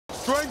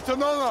Strength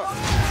and honor!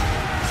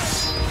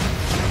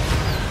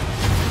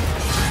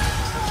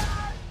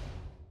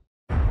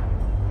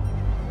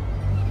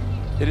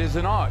 It is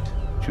an art,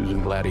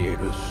 choosing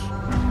gladiators.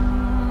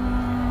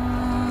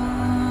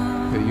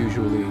 They're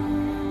usually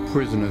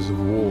prisoners of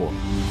war.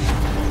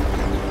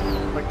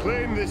 I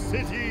claim this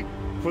city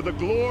for the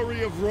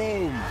glory of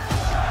Rome.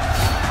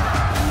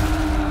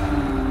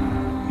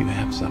 You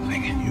have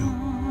something in you.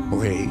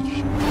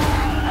 Rage.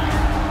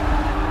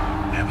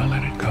 Never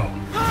let it go.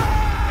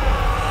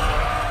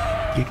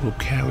 It will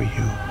carry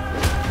you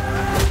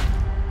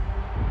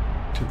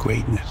to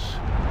greatness.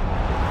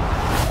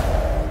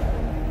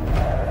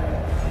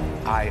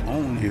 I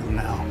own you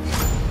now.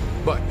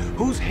 But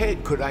whose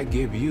head could I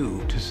give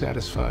you to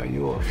satisfy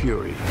your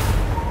fury?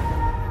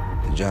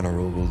 The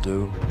general will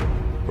do.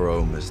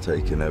 Rome has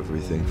taken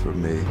everything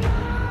from me.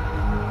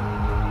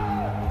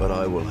 But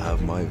I will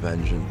have my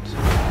vengeance.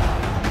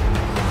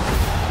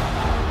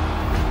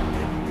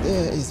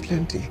 There is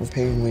plenty of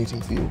pain waiting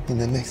for you in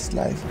the next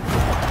life.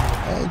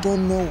 I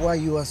don't know why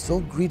you are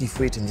so greedy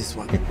for it in this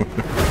one.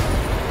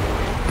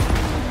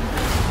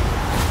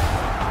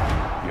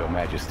 Your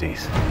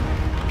Majesties.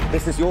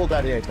 This is your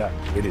gladiator.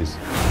 It is.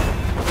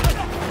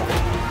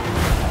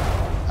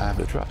 I have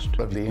the trust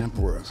of the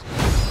emperors.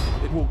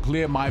 It will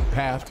clear my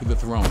path to the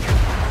throne.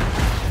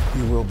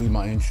 You will be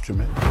my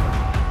instrument.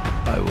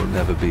 I will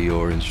never be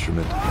your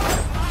instrument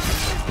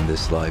in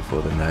this life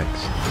or the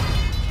next.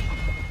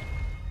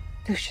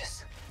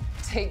 Lucius,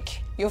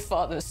 take your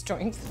father's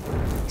strength.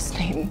 His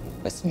name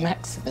was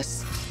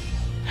Maximus,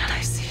 and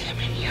I see him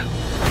in you.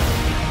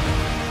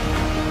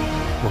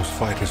 Most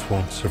fighters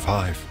won't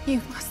survive.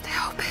 You must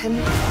help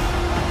him.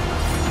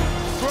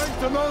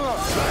 Strength and honor!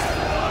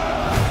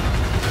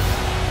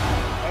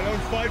 I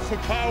don't fight for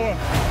power.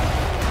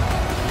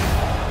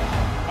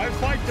 I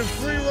fight to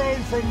free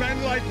Rome from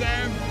men like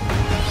them.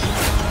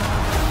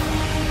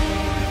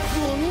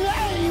 Your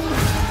name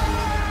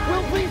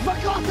will be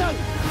forgotten!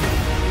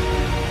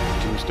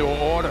 To restore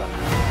order,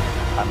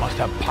 I must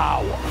have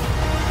power.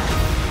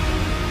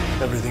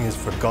 Everything is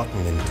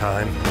forgotten in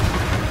time.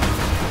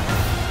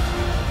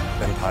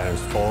 Empires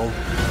fall,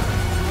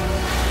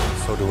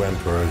 so do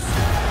emperors.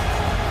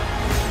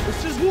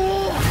 This is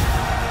war!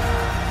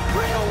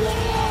 Real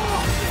war!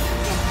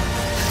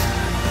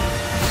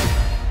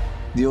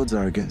 The odds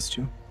are against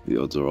you. The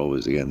odds are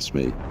always against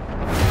me.